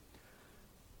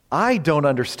I don't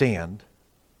understand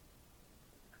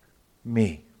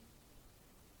me.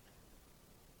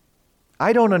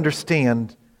 I don't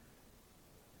understand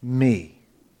me.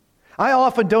 I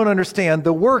often don't understand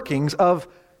the workings of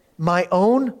my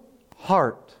own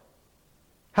heart.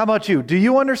 How about you? Do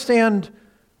you understand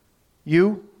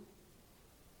you?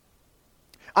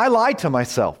 I lie to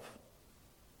myself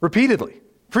repeatedly,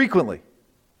 frequently.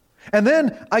 And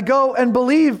then I go and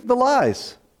believe the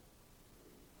lies.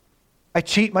 I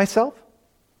cheat myself.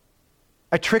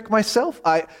 I trick myself.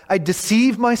 I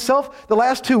deceive myself. The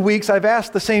last 2 weeks I've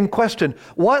asked the same question.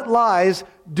 What lies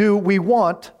do we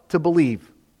want to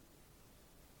believe?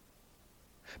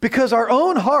 Because our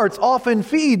own hearts often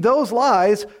feed those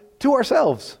lies to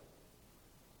ourselves.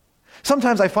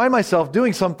 Sometimes I find myself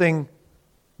doing something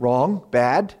wrong,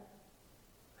 bad,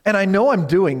 and I know I'm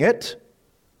doing it,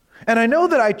 and I know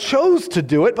that I chose to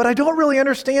do it, but I don't really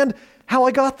understand how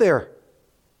I got there.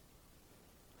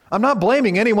 I'm not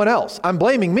blaming anyone else. I'm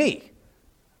blaming me.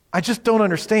 I just don't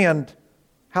understand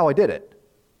how I did it.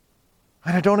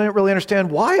 And I don't really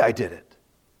understand why I did it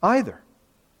either.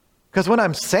 Because when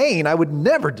I'm sane, I would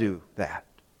never do that.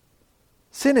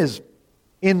 Sin is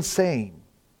insane.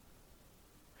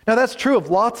 Now that's true of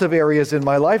lots of areas in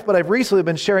my life, but I've recently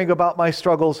been sharing about my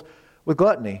struggles with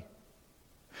gluttony.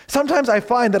 Sometimes I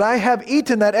find that I have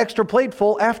eaten that extra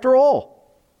plateful after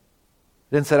all.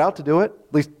 I didn't set out to do it.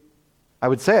 At least I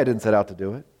would say I didn't set out to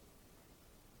do it.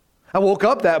 I woke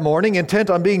up that morning intent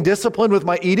on being disciplined with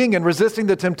my eating and resisting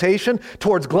the temptation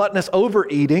towards gluttonous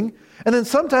overeating. And then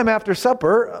sometime after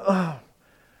supper,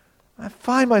 I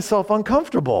find myself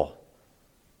uncomfortable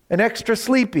and extra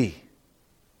sleepy.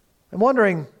 I'm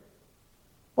wondering,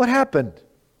 what happened?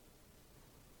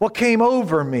 What came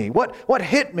over me? What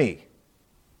hit me?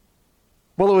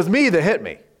 Well, it was me that hit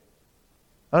me.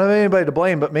 I don't have anybody to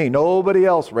blame but me. Nobody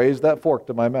else raised that fork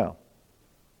to my mouth.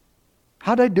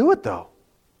 How'd I do it, though?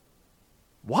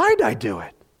 Why'd I do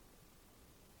it?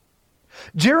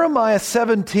 Jeremiah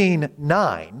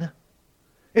 17:9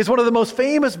 is one of the most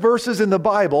famous verses in the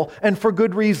Bible, and for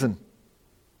good reason.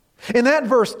 In that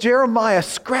verse, Jeremiah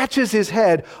scratches his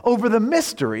head over the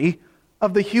mystery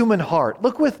of the human heart.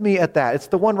 Look with me at that. It's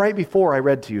the one right before I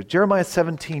read to you. Jeremiah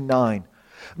 17:9.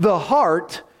 The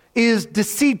heart is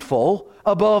deceitful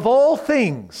above all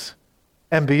things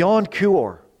and beyond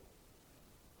cure.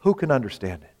 Who can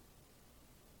understand it?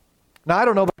 Now, I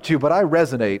don't know about you, but I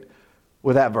resonate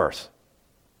with that verse.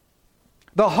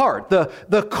 The heart,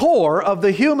 the core of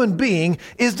the human being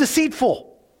is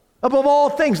deceitful. Above all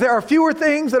things, there are fewer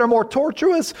things that are more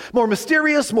tortuous, more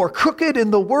mysterious, more crooked in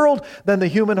the world than the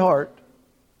human heart.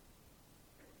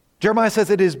 Jeremiah says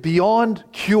it is beyond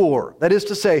cure. That is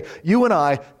to say, you and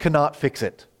I cannot fix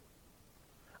it.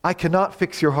 I cannot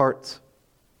fix your hearts.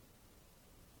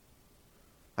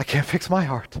 I can't fix my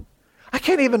heart. I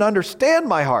can't even understand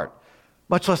my heart,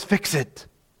 much less fix it.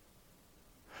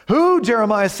 Who,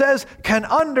 Jeremiah says, can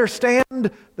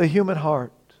understand the human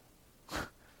heart?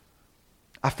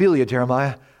 I feel you,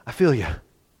 Jeremiah. I feel you. And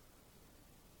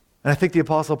I think the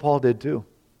Apostle Paul did too.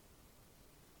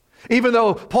 Even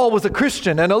though Paul was a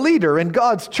Christian and a leader in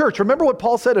God's church, remember what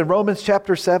Paul said in Romans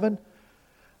chapter 7?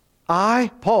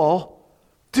 I, Paul,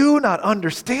 do not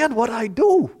understand what I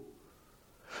do.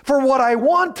 For what I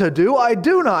want to do, I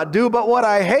do not do, but what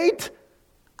I hate,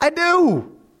 I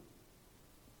do.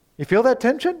 You feel that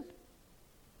tension?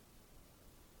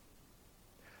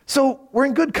 So we're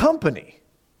in good company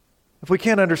if we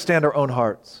can't understand our own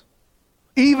hearts.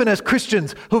 Even as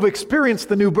Christians who've experienced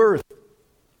the new birth,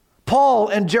 Paul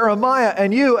and Jeremiah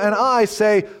and you and I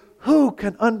say, who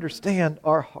can understand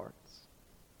our hearts?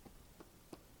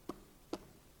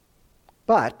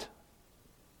 But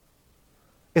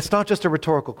it's not just a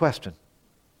rhetorical question.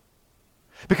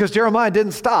 Because Jeremiah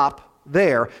didn't stop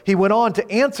there. He went on to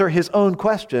answer his own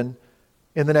question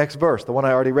in the next verse, the one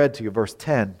I already read to you, verse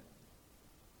 10.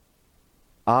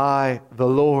 I, the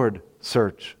Lord,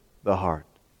 search the heart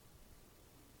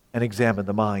and examine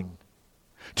the mind,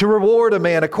 to reward a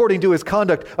man according to his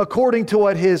conduct, according to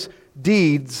what his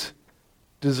deeds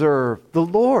deserve. The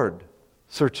Lord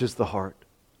searches the heart.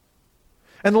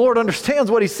 And the Lord understands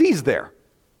what he sees there.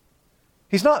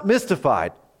 He's not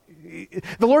mystified.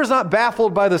 The Lord is not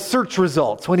baffled by the search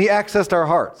results when he accessed our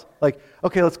hearts. Like,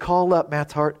 okay, let's call up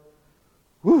Matt's heart.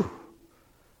 Whew,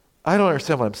 I don't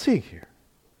understand what I'm seeing here.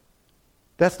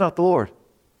 That's not the Lord.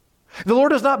 The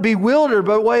Lord is not bewildered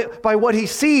by what he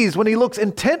sees when he looks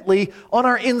intently on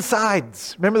our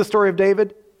insides. Remember the story of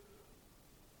David?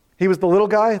 He was the little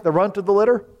guy, the runt of the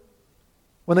litter,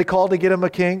 when they called to get him a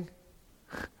king.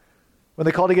 When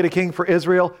they called to get a king for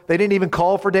Israel, they didn't even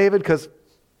call for David because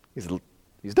he's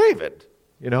David,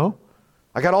 you know.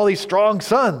 I got all these strong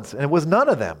sons, and it was none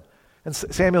of them. And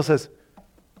Samuel says,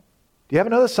 do you have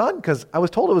another son? Because I was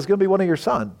told it was going to be one of your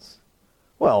sons.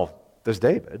 Well, there's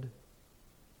David.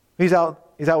 He's out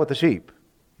with the sheep.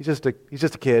 He's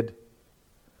just a kid.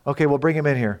 Okay, well, bring him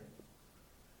in here.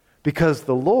 Because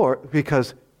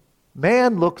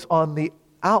man looks on the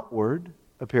outward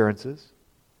appearances,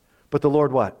 but the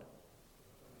Lord what?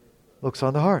 Looks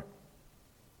on the heart.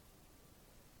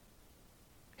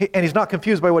 And he's not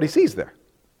confused by what he sees there.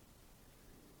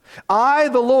 I,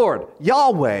 the Lord,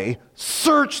 Yahweh,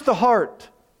 search the heart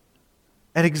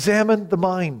and examine the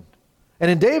mind. And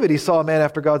in David, he saw a man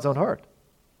after God's own heart.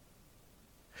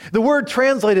 The word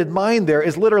translated mind there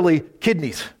is literally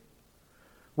kidneys.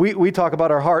 We talk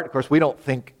about our heart. Of course, we don't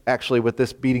think actually with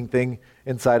this beating thing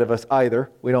inside of us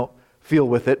either. We don't feel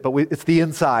with it, but it's the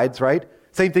insides, right?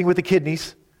 Same thing with the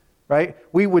kidneys, right?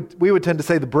 We would tend to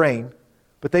say the brain,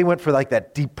 but they went for like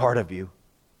that deep part of you.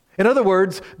 In other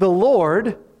words, the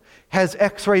Lord has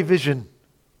X-ray vision.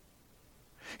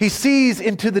 He sees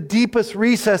into the deepest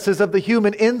recesses of the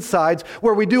human insides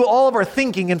where we do all of our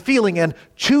thinking and feeling and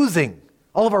choosing,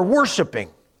 all of our worshiping.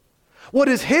 What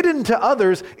is hidden to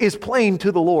others is plain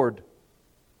to the Lord.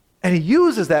 And he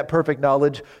uses that perfect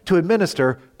knowledge to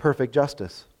administer perfect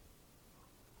justice.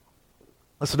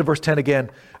 Listen to verse 10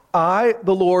 again. I,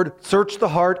 the Lord, search the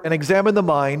heart and examine the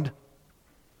mind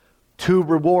to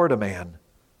reward a man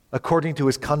according to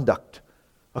his conduct,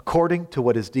 according to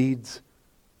what his deeds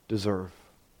deserve.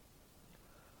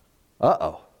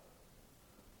 Uh-oh.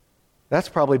 That's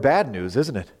probably bad news,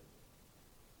 isn't it?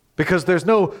 Because there's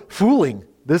no fooling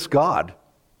this God.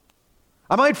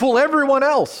 I might fool everyone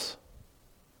else.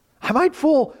 I might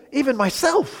fool even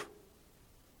myself.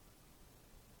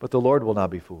 But the Lord will not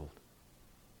be fooled.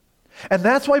 And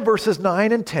that's why verses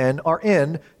 9 and 10 are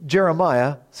in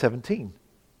Jeremiah 17.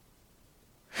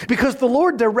 Because the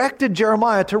Lord directed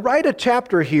Jeremiah to write a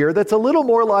chapter here that's a little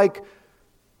more like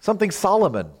something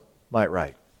Solomon might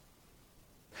write.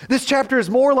 This chapter is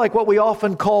more like what we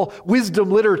often call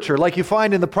wisdom literature, like you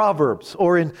find in the Proverbs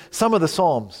or in some of the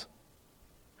Psalms.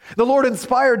 The Lord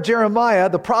inspired Jeremiah,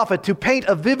 the prophet, to paint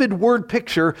a vivid word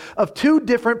picture of two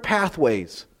different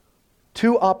pathways,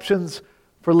 two options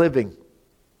for living.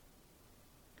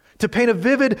 To paint a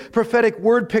vivid prophetic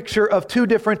word picture of two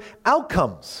different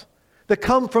outcomes that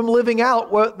come from living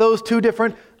out those two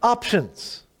different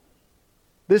options.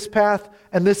 This path,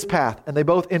 and they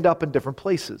both end up in different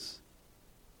places.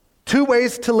 Two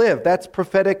ways to live, that's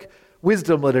prophetic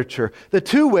wisdom literature. The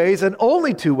two ways, and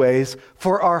only two ways,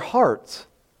 for our hearts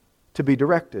to be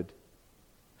directed.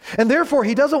 And therefore,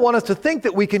 he doesn't want us to think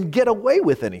that we can get away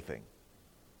with anything.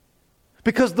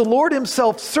 Because the Lord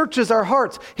himself searches our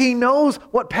hearts. He knows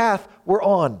what path we're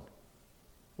on,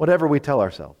 whatever we tell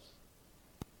ourselves.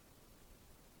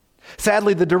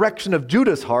 Sadly, the direction of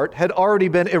Judah's heart had already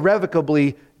been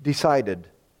irrevocably decided.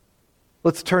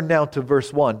 Let's turn now to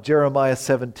verse 1, Jeremiah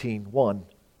 17:1.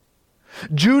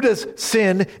 Judah's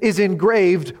sin is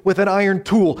engraved with an iron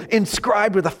tool,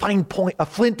 inscribed with a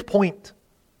flint point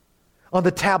on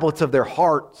the tablets of their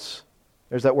hearts.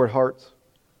 There's that word hearts.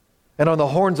 And on the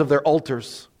horns of their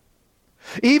altars.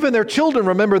 Even their children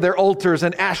remember their altars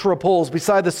and Asherah poles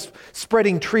beside the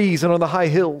spreading trees and on the high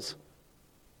hills.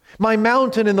 My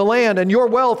mountain in the land and your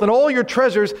wealth and all your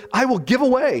treasures I will give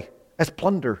away as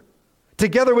plunder,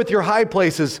 together with your high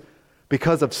places,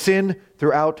 because of sin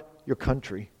throughout your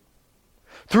country.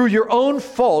 Through your own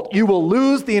fault you will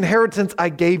lose the inheritance I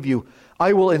gave you.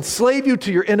 I will enslave you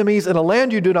to your enemies in a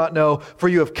land you do not know, for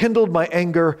you have kindled my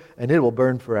anger, and it will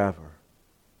burn forever.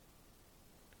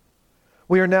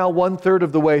 We are now 1/3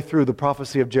 of the way through the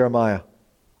prophecy of Jeremiah.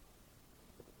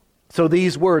 So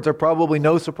these words are probably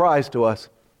no surprise to us.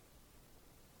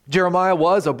 Jeremiah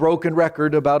was a broken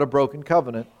record about a broken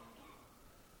covenant.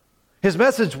 His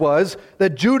message was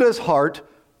that Judah's heart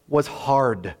was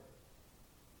hard.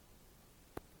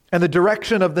 And the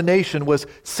direction of the nation was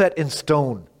set in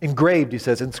stone, engraved, he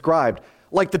says, inscribed,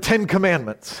 like the 10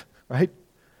 Commandments, right?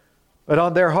 But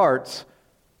on their hearts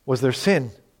was their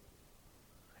sin.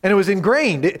 And it was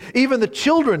ingrained. Even the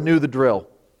children knew the drill.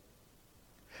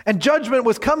 And judgment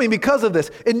was coming because of this.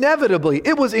 Inevitably,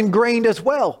 it was ingrained as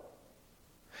well.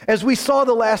 As we saw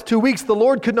the last 2 weeks, the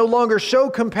Lord could no longer show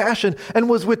compassion and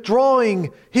was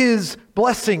withdrawing his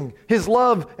blessing, his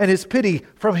love, and his pity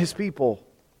from his people.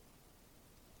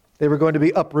 They were going to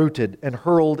be uprooted and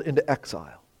hurled into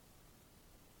exile.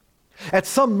 At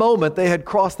some moment, they had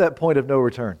crossed that point of no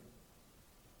return.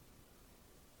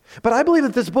 But I believe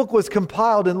that this book was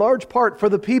compiled in large part for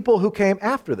the people who came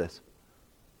after this.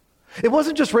 It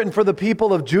wasn't just written for the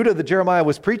people of Judah that Jeremiah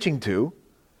was preaching to.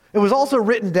 It was also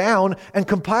written down and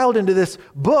compiled into this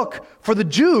book for the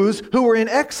Jews who were in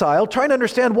exile, trying to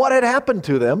understand what had happened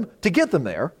to them to get them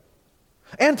there,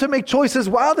 and to make choices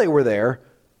while they were there,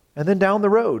 and then down the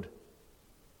road.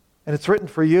 And it's written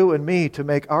for you and me to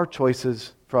make our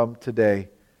choices from today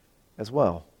as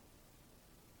well.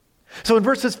 So in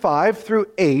verses 5 through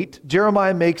 8,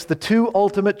 Jeremiah makes the two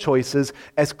ultimate choices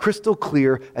as crystal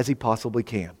clear as he possibly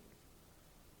can.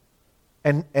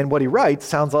 And what he writes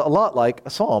sounds a lot like a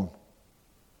psalm.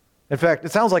 In fact,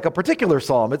 it sounds like a particular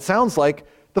psalm. It sounds like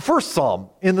the first psalm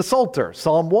in the Psalter,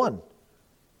 Psalm 1.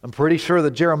 I'm pretty sure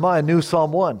that Jeremiah knew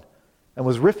Psalm 1 and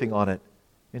was riffing on it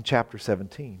in chapter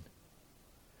 17.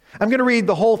 I'm going to read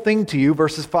the whole thing to you,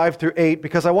 verses 5 through 8,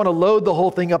 because I want to load the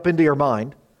whole thing up into your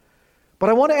mind. But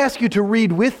I want to ask you to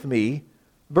read with me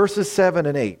verses 7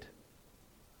 and 8.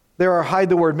 There are hide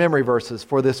the word memory verses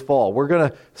for this fall. We're going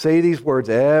to say these words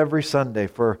every Sunday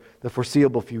for the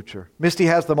foreseeable future. Misty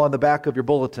has them on the back of your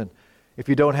bulletin if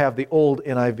you don't have the old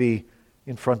NIV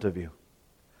in front of you.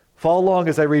 Follow along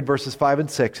as I read verses 5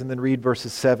 and 6 and then read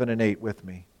verses 7 and 8 with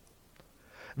me.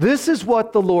 This is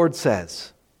what the Lord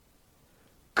says.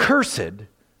 Cursed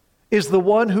is the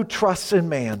one who trusts in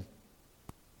man,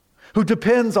 who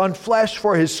depends on flesh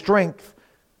for his strength,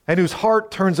 and whose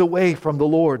heart turns away from the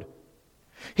Lord.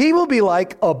 He will be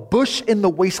like a bush in the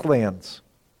wastelands.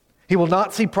 He will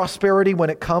not see prosperity when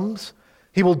it comes.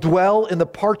 He will dwell in the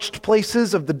parched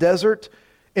places of the desert,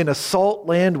 in a salt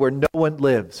land where no one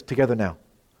lives. Together now.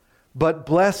 But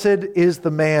blessed is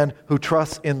the man who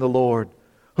trusts in the Lord,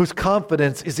 whose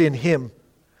confidence is in him.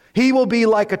 He will be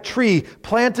like a tree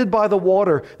planted by the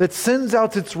water that sends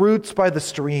out its roots by the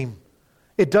stream.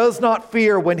 It does not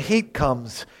fear when heat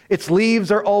comes. Its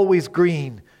leaves are always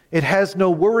green. It has no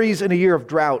worries in a year of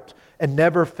drought and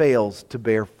never fails to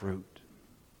bear fruit.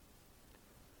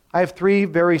 I have three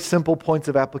very simple points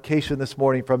of application this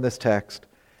morning from this text,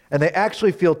 and they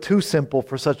actually feel too simple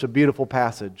for such a beautiful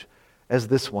passage as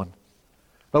this one.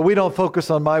 But we don't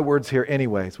focus on my words here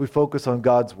anyways. We focus on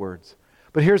God's words.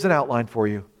 But here's an outline for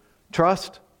you.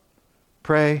 Trust,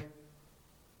 pray,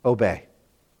 obey.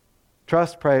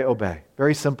 Trust, pray, obey.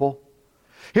 Very simple.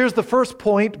 Here's the first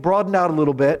point, broadened out a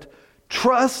little bit.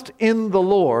 Trust in the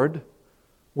Lord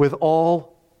with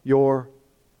all your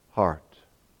heart.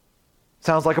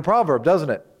 Sounds like a proverb, doesn't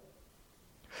it?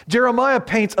 Jeremiah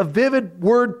paints a vivid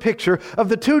word picture of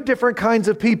the two different kinds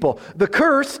of people, the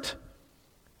cursed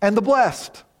and the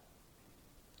blessed.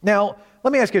 Now,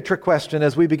 let me ask you a trick question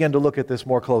as we begin to look at this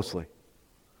more closely.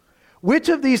 Which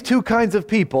of these two kinds of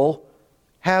people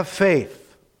have faith?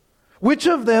 Which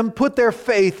of them put their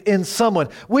faith in someone?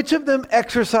 Which of them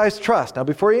exercise trust? Now,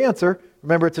 before you answer,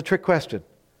 remember it's a trick question.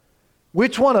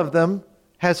 Which one of them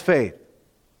has faith?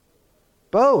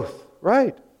 Both,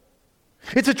 right?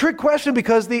 It's a trick question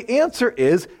because the answer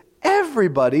is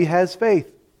everybody has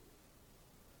faith.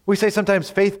 We say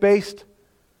sometimes faith-based,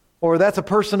 or that's a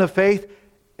person of faith.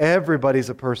 Everybody's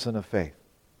a person of faith.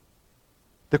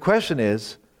 The question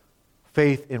is,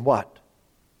 faith in what?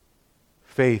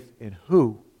 Faith in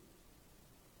who?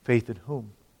 Faith in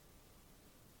whom?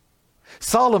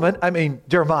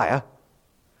 Jeremiah,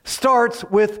 starts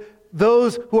with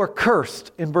those who are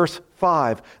cursed in verse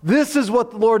 5. This is what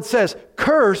the Lord says.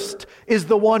 Cursed is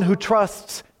the one who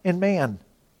trusts in man,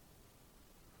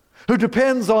 who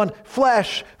depends on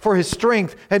flesh for his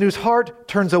strength, and whose heart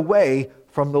turns away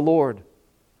from the Lord.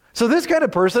 So this kind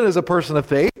of person is a person of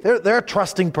faith. They're a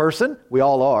trusting person. We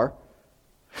all are.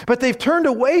 But they've turned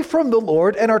away from the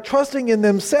Lord and are trusting in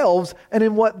themselves and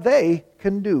in what they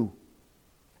can do.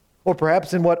 Or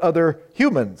perhaps in what other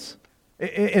humans,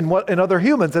 in other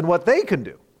humans and what they can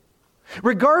do.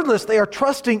 Regardless, they are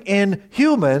trusting in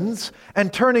humans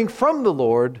and turning from the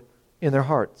Lord in their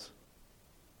hearts.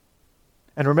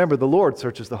 And remember, the Lord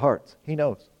searches the hearts. He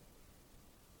knows.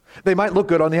 They might look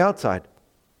good on the outside.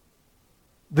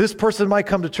 This person might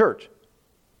come to church.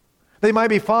 They might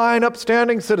be fine,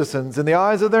 upstanding citizens in the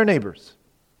eyes of their neighbors.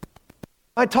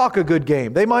 They might talk a good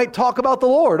game. They might talk about the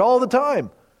Lord all the time.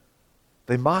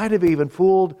 They might have even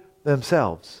fooled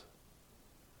themselves.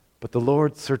 But the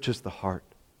Lord searches the heart.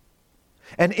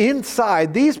 And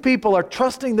inside, these people are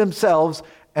trusting themselves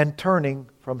and turning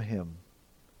from Him.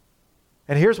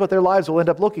 And here's what their lives will end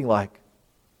up looking like.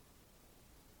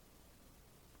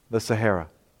 The Sahara.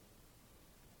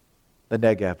 The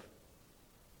Negev.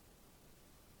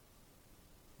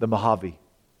 The Mojave.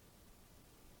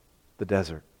 The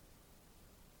desert.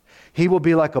 He will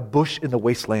be like a bush in the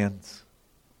wastelands.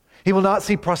 He will not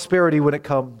see prosperity when it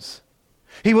comes.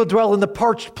 He will dwell in the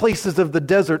parched places of the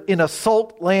desert, in a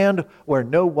salt land where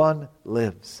no one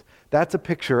lives. That's a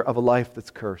picture of a life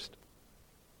that's cursed.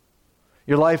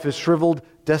 Your life is shriveled,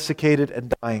 desiccated,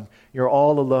 and dying. You're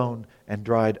all alone and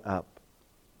dried up.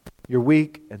 You're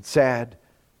weak and sad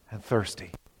and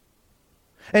thirsty.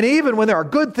 And even when there are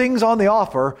good things on the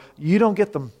offer, you don't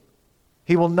get them.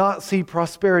 He will not see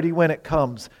prosperity when it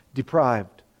comes,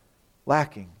 deprived,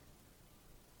 lacking,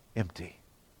 empty.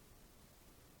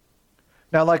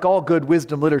 Now, like all good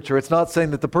wisdom literature, it's not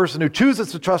saying that the person who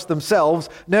chooses to trust themselves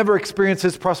never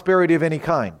experiences prosperity of any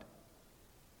kind.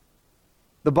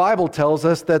 The Bible tells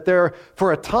us that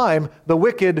for a time, the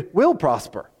wicked will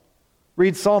prosper.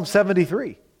 Read Psalm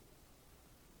 73.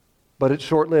 But it's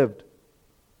short-lived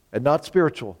and not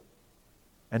spiritual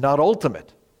and not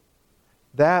ultimate.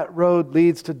 That road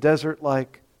leads to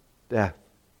desert-like death.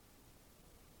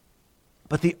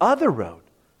 But the other road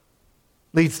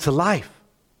leads to life.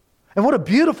 And what a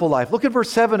beautiful life. Look at verse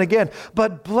 7 again.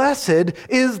 But blessed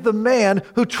is the man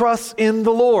who trusts in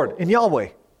the Lord, in Yahweh,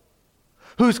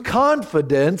 whose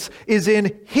confidence is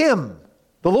in Him,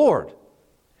 the Lord.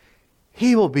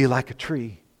 He will be like a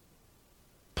tree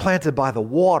planted by the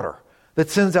water that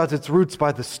sends out its roots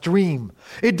by the stream.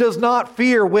 It does not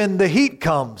fear when the heat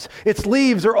comes. Its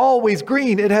leaves are always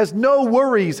green. It has no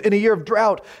worries in a year of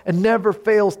drought and never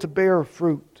fails to bear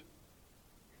fruit.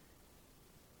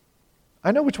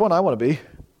 I know which one I want to be.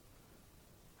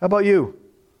 How about you?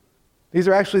 These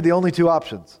are actually the only two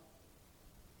options,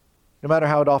 no matter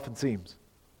how it often seems.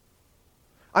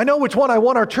 I know which one I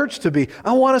want our church to be.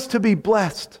 I want us to be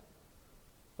blessed.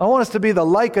 I want us to be the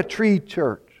like a tree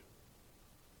church,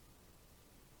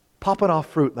 popping off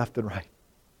fruit left and right.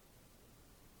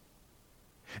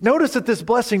 Notice that this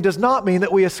blessing does not mean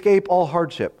that we escape all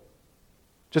hardship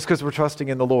just because we're trusting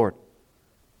in the Lord.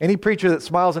 Any preacher that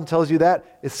smiles and tells you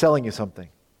that is selling you something,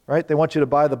 right? They want you to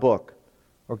buy the book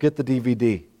or get the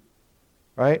DVD,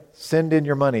 right? Send in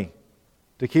your money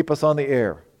to keep us on the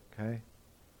air, okay?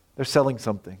 They're selling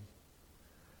something.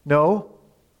 No.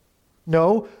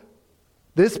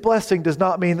 This blessing does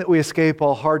not mean that we escape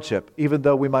all hardship, even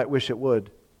though we might wish it would.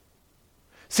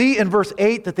 See in verse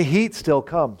 8 that the heat still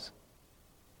comes.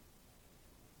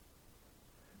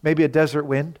 Maybe a desert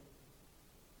wind.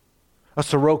 A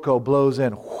sirocco blows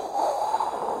in.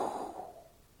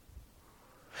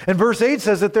 And verse 8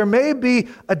 says that there may be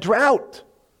a drought.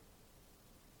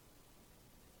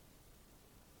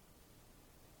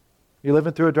 You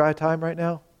living through a dry time right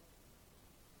now?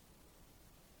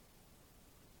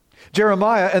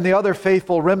 Jeremiah and the other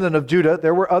faithful remnant of Judah,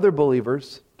 there were other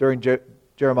believers during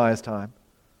Jeremiah's time.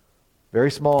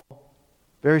 Very small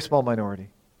minority.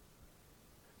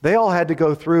 They all had to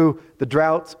go through the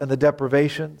droughts and the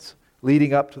deprivations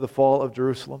leading up to the fall of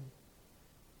Jerusalem.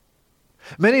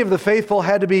 Many of the faithful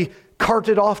had to be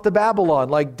carted off to Babylon,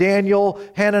 like Daniel,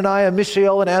 Hananiah,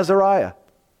 Mishael, and Azariah.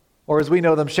 Or as we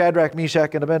know them, Shadrach,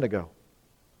 Meshach, and Abednego.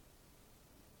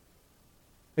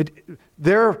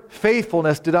 Their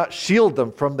faithfulness did not shield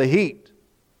them from the heat.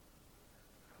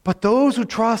 But those who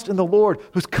trust in the Lord,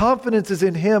 whose confidence is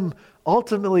in Him,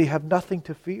 ultimately have nothing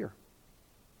to fear.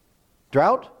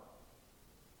 Drought?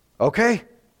 Okay.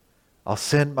 I'll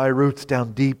send my roots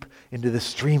down deep into this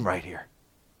stream right here,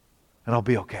 and I'll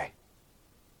be okay.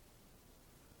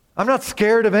 I'm not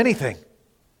scared of anything,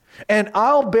 and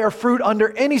I'll bear fruit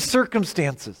under any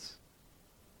circumstances.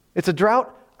 It's a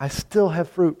drought, I still have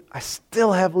fruit. I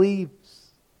still have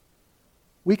leaves.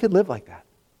 We could live like that.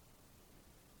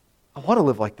 I want to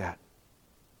live like that.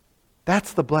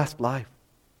 That's the blessed life.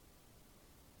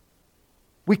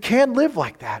 We can live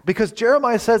like that because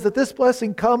Jeremiah says that this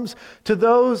blessing comes to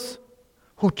those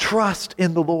who trust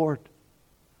in the Lord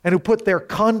and who put their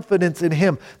confidence in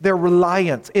Him, their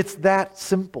reliance. It's that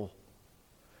simple.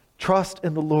 Trust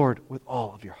in the Lord with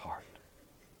all of your heart.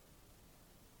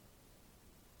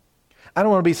 I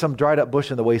don't want to be some dried up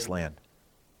bush in the wasteland.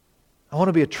 I want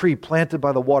to be a tree planted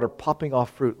by the water, popping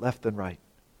off fruit left and right.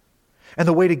 And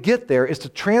the way to get there is to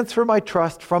transfer my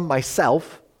trust from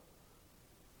myself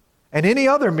and any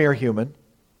other mere human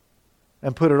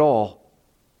and put it all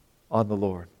on the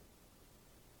Lord.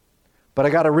 But I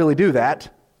got to really do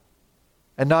that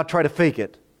and not try to fake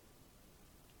it,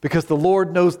 because the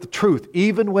Lord knows the truth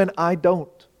even when I don't.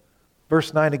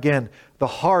 Verse 9 again, the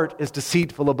heart is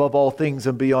deceitful above all things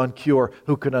and beyond cure.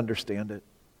 Who can understand it?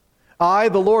 I,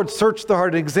 the Lord, search the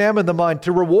heart and examine the mind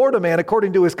to reward a man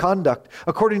according to his conduct,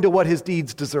 according to what his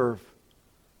deeds deserve.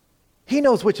 He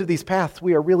knows which of these paths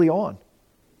we are really on.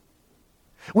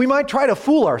 We might try to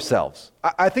fool ourselves.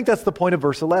 I think that's the point of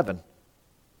verse 11.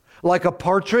 Like a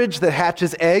partridge that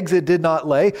hatches eggs it did not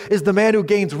lay is the man who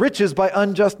gains riches by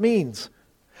unjust means.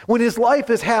 When his life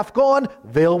is half gone,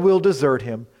 they will desert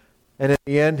him, and in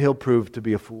the end he'll prove to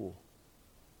be a fool.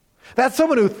 That's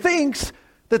someone who thinks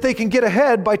that they can get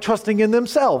ahead by trusting in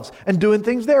themselves and doing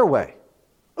things their way.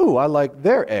 Ooh, I like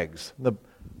their eggs. The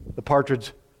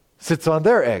partridge sits on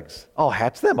their eggs. I'll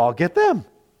hatch them. I'll get them.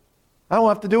 I don't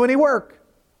have to do any work.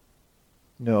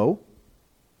 No.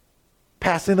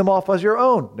 Passing them off as your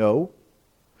own. No.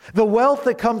 The wealth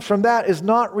that comes from that is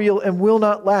not real and will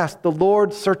not last. The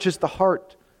Lord searches the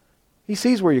heart. He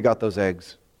sees where you got those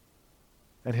eggs,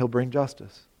 and He'll bring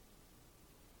justice.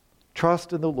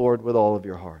 Trust in the Lord with all of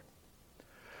your heart.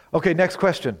 Okay, next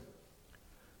question.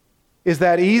 Is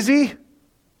that easy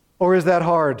or is that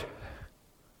hard?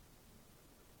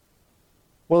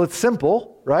 Well, it's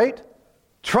simple, right?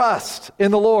 Trust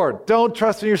in the Lord. Don't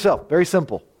trust in yourself. Very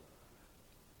simple.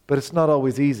 But it's not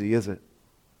always easy, is it?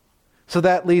 So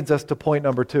that leads us to point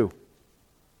number 2.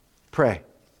 Pray.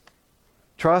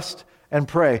 Trust and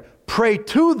pray. Pray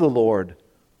to the Lord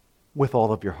with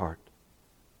all of your heart.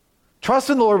 Trust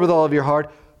in the Lord with all of your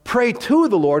heart. Pray to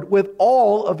the Lord with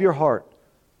all of your heart.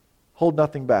 Hold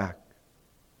nothing back.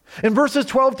 In verses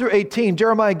 12 through 18,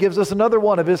 Jeremiah gives us another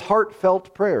one of his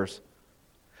heartfelt prayers.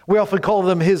 We often call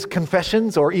them his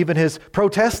confessions or even his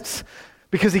protests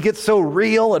because he gets so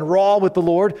real and raw with the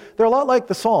Lord. They're a lot like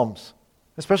the Psalms,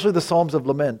 especially the Psalms of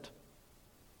lament.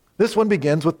 This one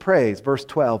begins with praise, verse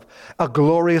 12. A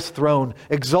glorious throne,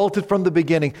 exalted from the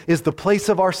beginning, is the place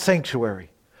of our sanctuary.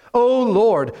 O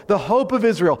Lord, the hope of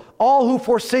Israel, all who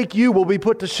forsake you will be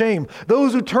put to shame.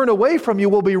 Those who turn away from you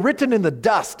will be written in the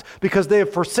dust because they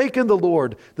have forsaken the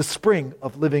Lord, the spring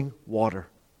of living water.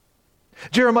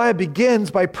 Jeremiah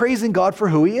begins by praising God for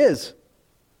who He is.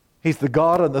 He's the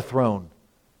God on the throne,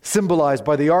 symbolized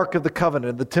by the Ark of the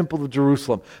Covenant in the Temple of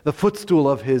Jerusalem, the footstool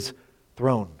of His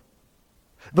throne.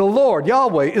 The Lord,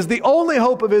 Yahweh, is the only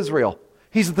hope of Israel.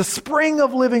 He's the spring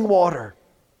of living water,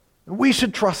 and we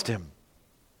should trust Him.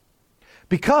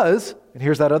 Because, and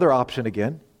here's that other option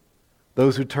again,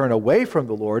 those who turn away from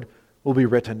the Lord will be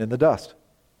written in the dust.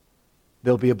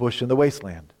 They'll be a bush in the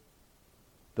wasteland.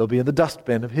 They'll be in the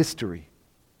dustbin of history.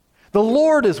 The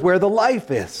Lord is where the life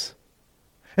is.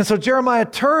 And so Jeremiah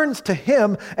turns to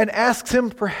Him and asks Him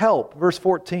for help. Verse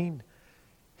 14,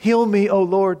 heal me, O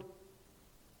Lord,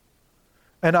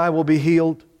 and I will be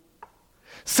healed.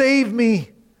 Save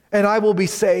me, and I will be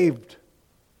saved.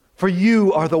 For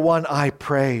you are the one I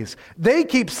praise. They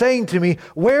keep saying to me,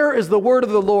 where is the word of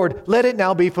the Lord? Let it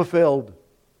now be fulfilled.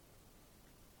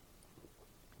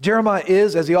 Jeremiah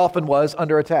is, as he often was,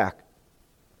 under attack.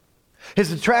 His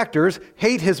detractors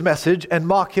hate his message and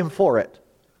mock him for it.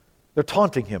 They're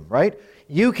taunting him, right?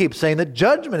 You keep saying that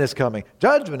judgment is coming.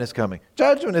 Judgment is coming.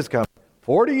 Judgment is coming.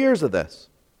 40 years of this.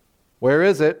 Where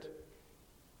is it?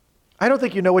 I don't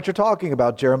think you know what you're talking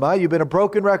about, Jeremiah. You've been a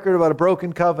broken record about a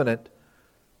broken covenant.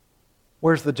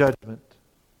 Where's the judgment?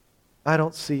 I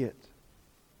don't see it.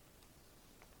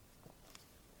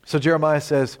 So Jeremiah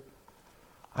says,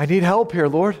 I need help here,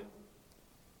 Lord.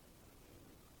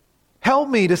 Help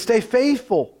me to stay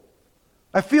faithful.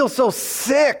 I feel so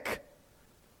sick.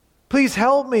 Please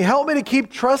help me. Help me to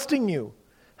keep trusting you.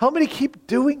 Help me to keep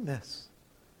doing this.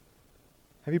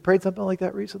 Have you prayed something like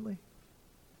that recently?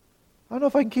 I don't know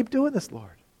if I can keep doing this,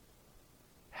 Lord.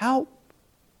 Help.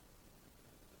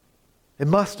 It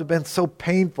must have been so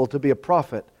painful to be a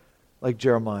prophet like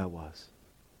Jeremiah was.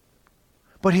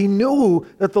 But he knew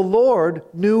that the Lord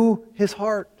knew his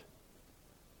heart.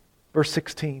 Verse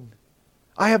 16,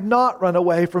 I have not run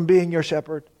away from being your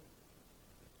shepherd.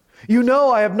 You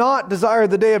know I have not desired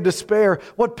the day of despair.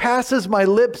 What passes my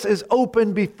lips is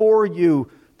open before you.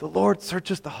 The Lord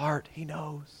searches the heart. He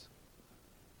knows.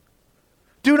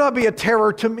 Do not be a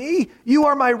terror to me. You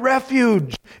are my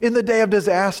refuge in the day of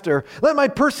disaster. Let my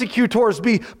persecutors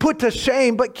be put to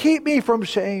shame, but keep me from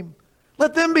shame.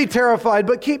 Let them be terrified,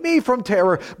 but keep me from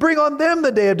terror. Bring on them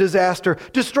the day of disaster.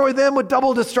 Destroy them with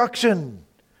double destruction.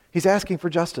 He's asking for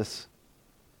justice.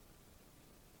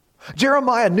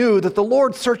 Jeremiah knew that the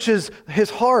Lord searches his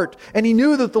heart, and he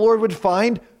knew that the Lord would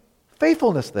find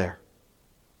faithfulness there.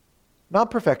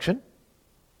 Not perfection.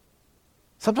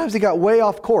 Sometimes he got way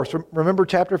off course. Remember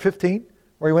chapter 15,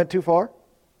 where he went too far?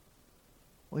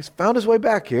 Well, he's found his way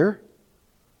back here.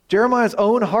 Jeremiah's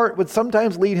own heart would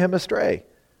sometimes lead him astray.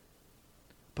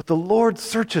 But the Lord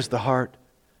searches the heart.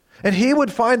 And he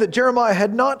would find that Jeremiah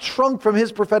had not shrunk from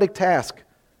his prophetic task.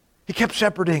 He kept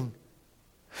shepherding.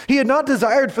 He had not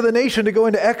desired for the nation to go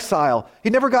into exile.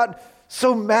 He never got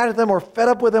so mad at them or fed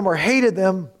up with them or hated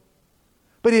them.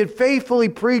 But he had faithfully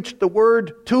preached the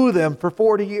word to them for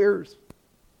 40 years.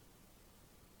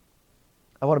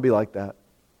 I want to be like that.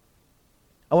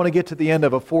 I want to get to the end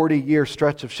of a 40-year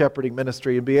stretch of shepherding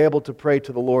ministry and be able to pray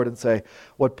to the Lord and say,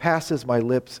 what passes my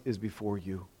lips is before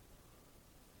you.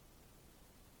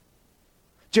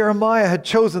 Jeremiah had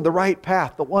chosen the right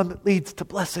path, the one that leads to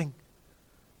blessing.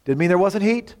 Didn't mean there wasn't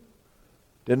heat.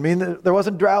 Didn't mean that there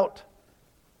wasn't drought.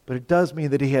 But it does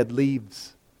mean that he had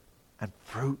leaves and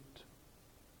fruit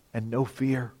and no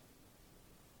fear.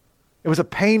 It was a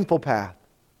painful path,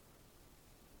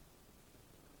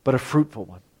 but a fruitful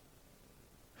one.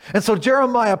 And so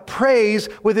Jeremiah prays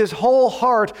with his whole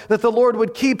heart that the Lord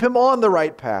would keep him on the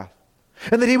right path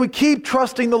and that he would keep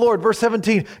trusting the Lord. Verse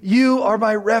 17, you are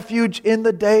my refuge in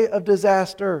the day of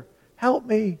disaster. Help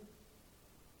me.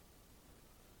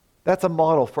 That's a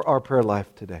model for our prayer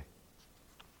life today.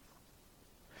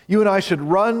 You and I should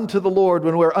run to the Lord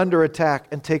when we're under attack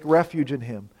and take refuge in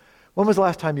Him. When was the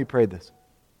last time you prayed this?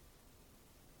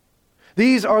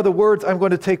 These are the words I'm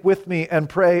going to take with me and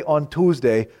pray on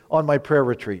Tuesday on my prayer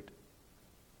retreat.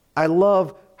 I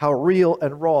love how real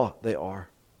and raw they are.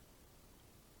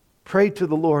 Pray to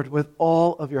the Lord with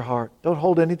all of your heart. Don't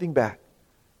hold anything back.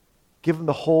 Give Him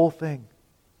the whole thing.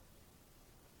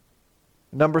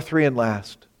 Number 3 and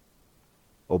last,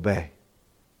 obey.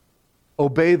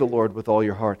 Obey the Lord with all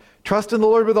your heart. Trust in the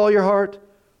Lord with all your heart.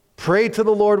 Pray to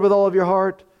the Lord with all of your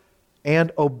heart.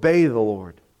 And obey the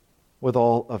Lord with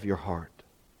all of your heart.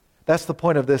 That's the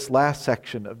point of this last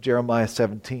section of Jeremiah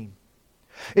 17.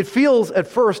 It feels at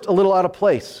first a little out of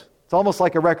place. It's almost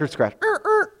like a record scratch.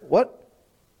 What?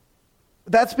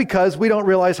 That's because we don't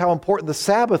realize how important the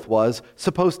Sabbath was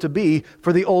supposed to be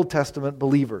for the Old Testament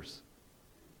believers.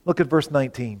 Look at verse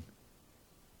 19.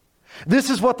 This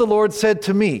is what the Lord said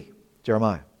to me,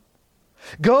 Jeremiah.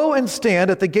 Go and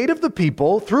stand at the gate of the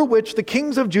people through which the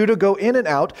kings of Judah go in and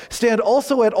out. Stand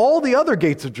also at all the other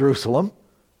gates of Jerusalem.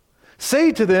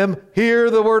 Say to them,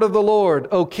 hear the word of the Lord,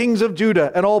 O kings of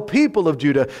Judah and all people of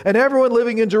Judah and everyone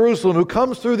living in Jerusalem who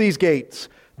comes through these gates.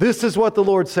 This is what the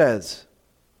Lord says.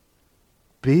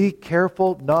 Be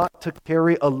careful not to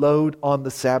carry a load on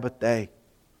the Sabbath day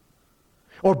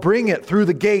or bring it through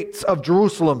the gates of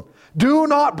Jerusalem. Do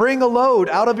not bring a load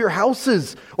out of your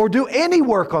houses or do any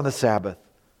work on the Sabbath,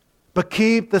 but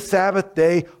keep the Sabbath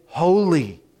day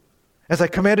holy, as I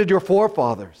commanded your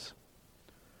forefathers.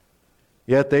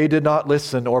 Yet they did not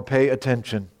listen or pay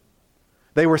attention.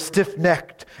 They were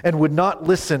stiff-necked and would not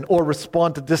listen or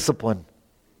respond to discipline.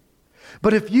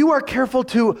 But if you are careful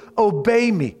to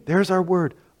obey me, there's our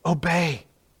word, obey,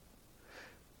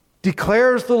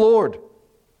 declares the Lord,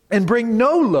 and bring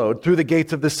no load through the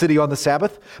gates of the city on the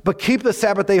Sabbath, but keep the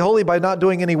Sabbath day holy by not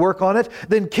doing any work on it,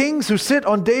 then kings who sit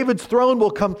on David's throne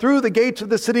will come through the gates of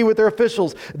the city with their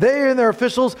officials. They and their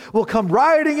officials will come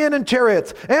riding in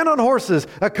chariots and on horses,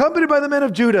 accompanied by the men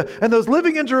of Judah and those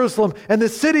living in Jerusalem, and the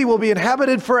city will be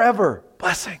inhabited forever.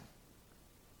 Blessing.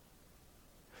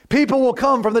 People will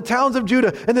come from the towns of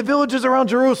Judah and the villages around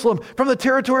Jerusalem, from the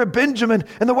territory of Benjamin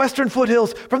and the western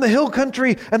foothills, from the hill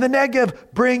country and the Negev,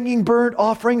 bringing burnt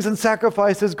offerings and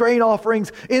sacrifices, grain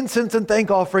offerings, incense and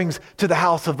thank offerings to the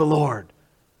house of the Lord.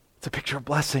 It's a picture of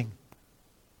blessing.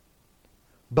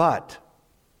 But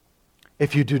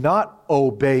if you do not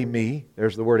obey me,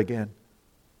 there's the word again,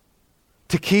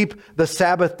 to keep the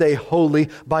Sabbath day holy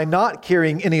by not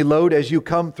carrying any load as you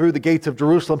come through the gates of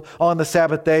Jerusalem on the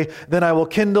Sabbath day, then I will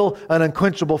kindle an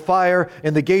unquenchable fire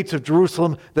in the gates of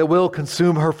Jerusalem that will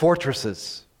consume her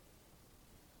fortresses.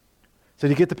 So do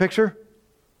you get the picture?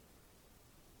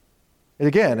 And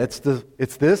again, it's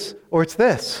this or it's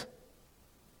this.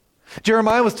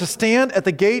 Jeremiah was to stand at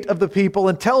the gate of the people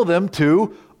and tell them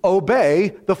to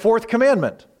obey the fourth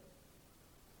commandment,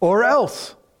 or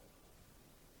else.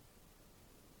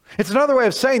 It's another way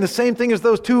of saying the same thing as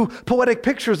those two poetic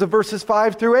pictures of verses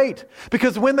 5 through 8.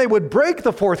 Because when they would break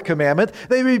the fourth commandment,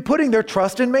 they would be putting their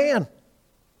trust in man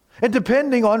and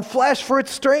depending on flesh for its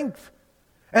strength.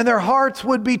 And their hearts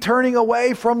would be turning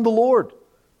away from the Lord.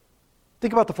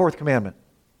 Think about the fourth commandment.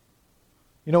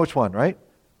 You know which one, right?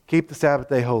 Keep the Sabbath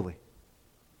day holy.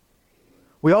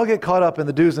 We all get caught up in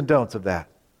the do's and don'ts of that,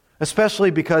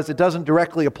 especially because it doesn't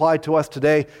directly apply to us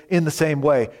today in the same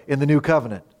way in the new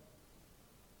covenant.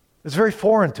 It's very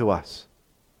foreign to us.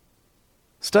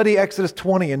 Study Exodus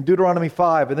 20 and Deuteronomy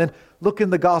 5, and then look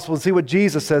in the gospel and see what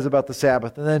Jesus says about the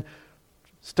Sabbath, and then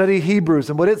study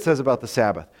Hebrews and what it says about the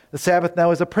Sabbath. The Sabbath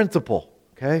now is a principle,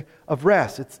 okay, of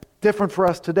rest. It's different for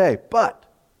us today, but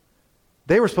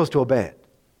they were supposed to obey it.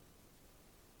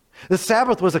 The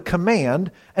Sabbath was a command,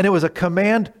 and it was a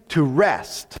command to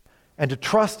rest and to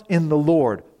trust in the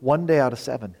Lord 1 day out of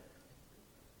 7.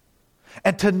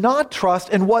 And to not trust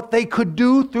in what they could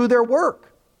do through their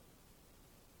work.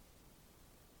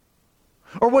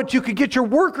 Or what you could get your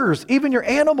workers, even your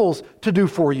animals, to do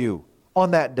for you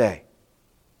on that day.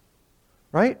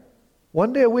 Right?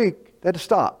 1 day a week, they had to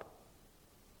stop.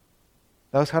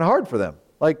 That was kind of hard for them.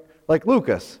 Like like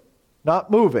Lucas, not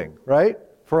moving, right,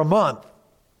 for a month.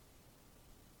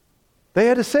 They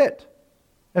had to sit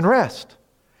and rest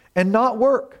and not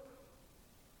work.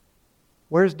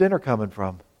 Where's dinner coming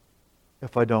from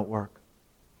if I don't work?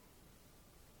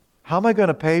 How am I going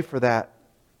to pay for that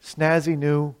snazzy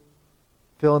new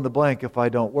fill in the blank if I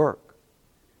don't work?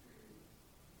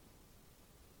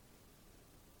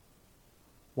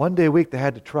 One day a week they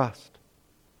had to trust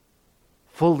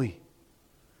fully.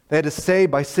 They had to say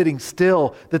by sitting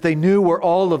still that they knew where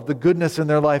all of the goodness in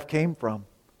their life came from.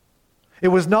 It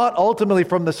was not ultimately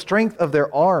from the strength of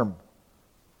their arm,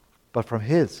 but from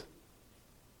His.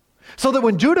 So that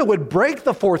when Judah would break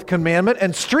the fourth commandment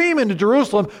and stream into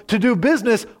Jerusalem to do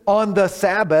business on the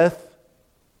Sabbath,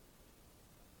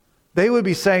 they would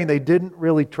be saying they didn't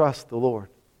really trust the Lord.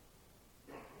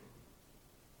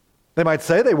 They might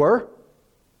say they were,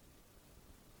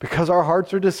 because our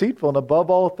hearts are deceitful and above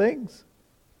all things,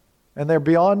 and they're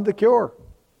beyond the cure.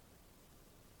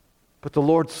 But the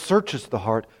Lord searches the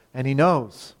heart, and He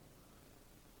knows.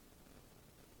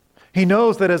 He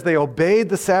knows that as they obeyed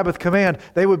the Sabbath command,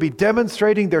 they would be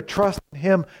demonstrating their trust in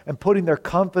Him and putting their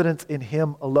confidence in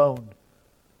Him alone.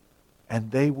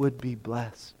 And they would be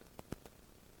blessed.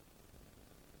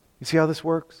 You see how this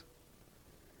works?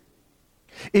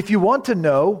 If you want to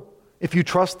know if you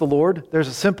trust the Lord, there's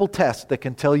a simple test that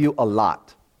can tell you a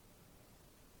lot.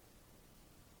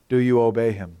 Do you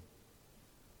obey Him?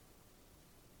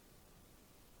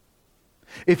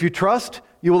 If you trust,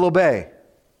 you will obey.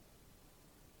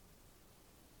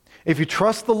 If you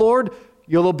trust the Lord,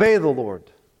 you'll obey the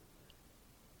Lord.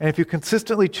 And if you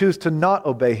consistently choose to not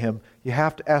obey Him, you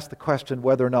have to ask the question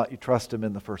whether or not you trust Him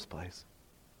in the first place.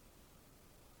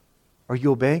 Are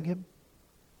you obeying Him?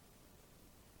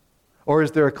 Or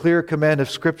is there a clear command of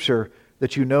Scripture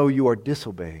that you know you are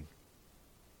disobeying?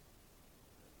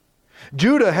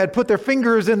 Judah had put their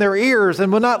fingers in their ears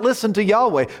and would not listen to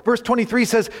Yahweh. Verse 23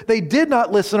 says, they did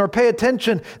not listen or pay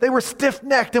attention. They were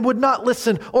stiff-necked and would not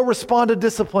listen or respond to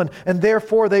discipline, and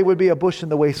therefore they would be a bush in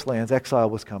the wastelands.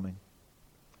 Exile was coming.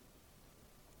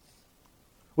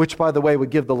 Which, by the way,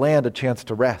 would give the land a chance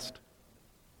to rest,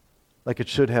 like it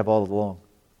should have all along.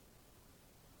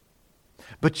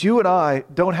 But you and I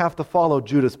don't have to follow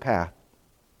Judah's path.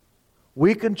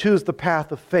 We can choose the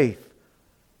path of faith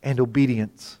and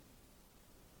obedience.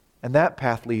 And that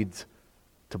path leads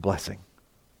to blessing.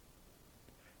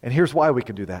 And here's why we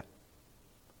can do that.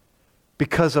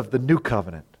 Because of the new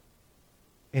covenant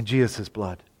in Jesus'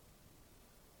 blood.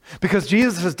 Because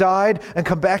Jesus has died and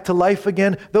come back to life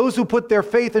again, those who put their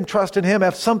faith and trust in Him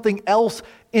have something else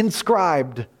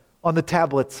inscribed on the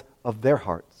tablets of their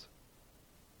hearts.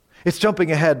 It's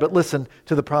jumping ahead, but listen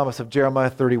to the promise of Jeremiah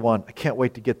 31. I can't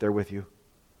wait to get there with you.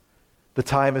 The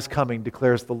time is coming,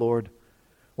 declares the Lord,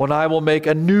 when I will make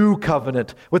a new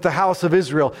covenant with the house of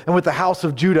Israel and with the house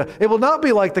of Judah. It will not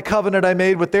be like the covenant I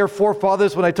made with their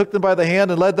forefathers when I took them by the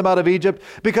hand and led them out of Egypt,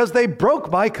 because they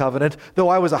broke my covenant, though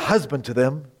I was a husband to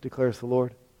them, declares the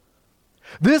Lord.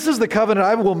 This is the covenant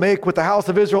I will make with the house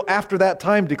of Israel after that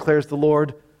time, declares the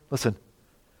Lord. Listen,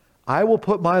 I will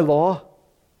put my law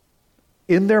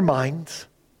in their minds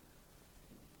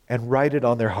and write it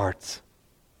on their hearts.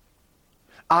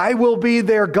 I will be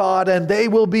their God and they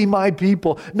will be my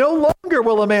people. No longer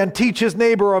will a man teach his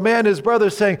neighbor or a man his brother,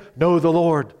 saying, know the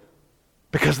Lord,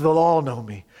 because they'll all know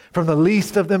me, from the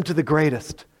least of them to the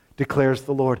greatest, declares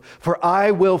the Lord. For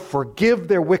I will forgive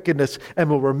their wickedness and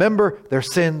will remember their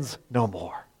sins no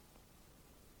more.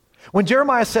 When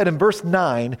Jeremiah said in verse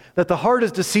 9 that the heart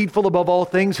is deceitful above all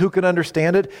things, who can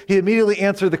understand it? He immediately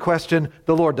answered the question,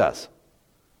 the Lord does.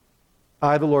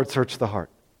 I, the Lord, search the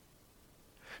heart.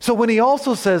 So when he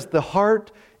also says the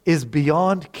heart is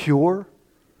beyond cure,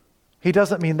 he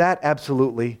doesn't mean that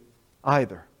absolutely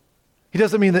either. He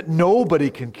doesn't mean that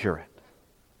nobody can cure it.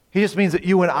 He just means that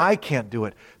you and I can't do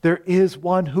it. There is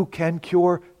one who can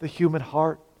cure the human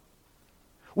heart.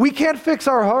 We can't fix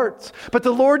our hearts, but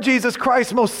the Lord Jesus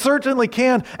Christ most certainly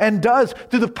can and does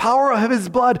through the power of His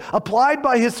blood applied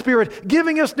by His Spirit,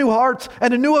 giving us new hearts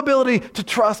and a new ability to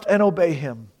trust and obey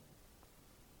Him.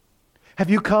 Have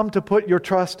you come to put your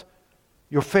trust,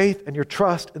 your faith, and your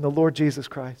trust in the Lord Jesus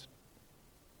Christ?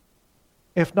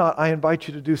 If not, I invite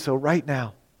you to do so right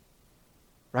now,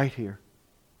 right here.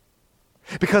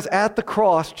 Because at the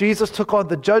cross, Jesus took on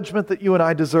the judgment that you and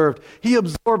I deserved. He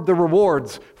absorbed the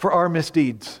rewards for our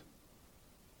misdeeds.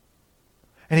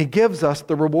 And He gives us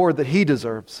the reward that He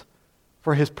deserves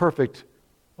for His perfect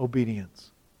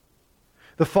obedience.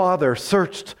 The Father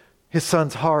searched His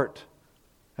Son's heart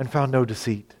and found no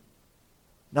deceit.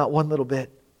 Not one little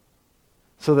bit.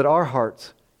 So that our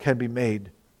hearts can be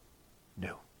made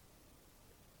new.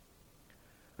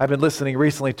 I've been listening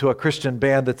recently to a Christian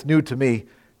band that's new to me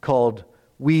called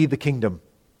We the Kingdom.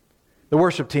 The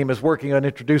worship team is working on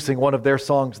introducing one of their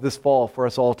songs this fall for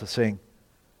us all to sing.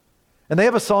 And they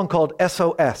have a song called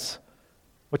SOS,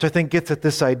 which I think gets at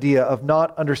this idea of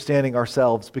not understanding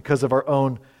ourselves because of our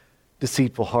own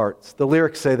deceitful hearts. The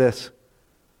lyrics say this: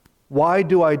 "Why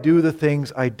do I do the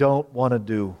things I don't want to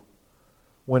do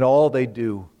when all they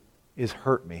do is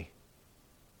hurt me?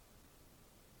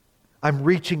 I'm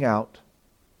reaching out.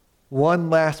 One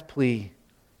last plea.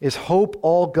 Is hope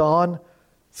all gone?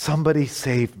 Somebody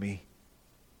save me.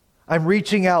 I'm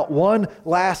reaching out. One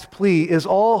last plea. Is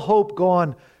all hope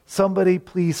gone? Somebody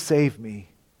please save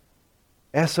me.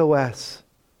 SOS.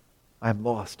 I'm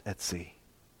lost at sea.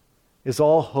 Is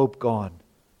all hope gone?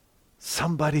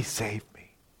 Somebody save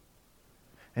me."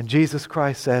 And Jesus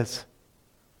Christ says,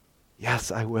 "Yes,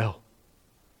 I will.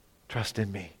 Trust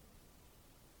in me."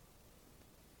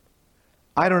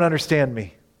 I don't understand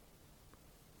me,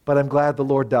 but I'm glad the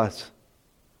Lord does.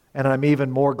 And I'm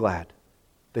even more glad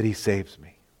that He saves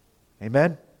me.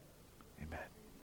 Amen?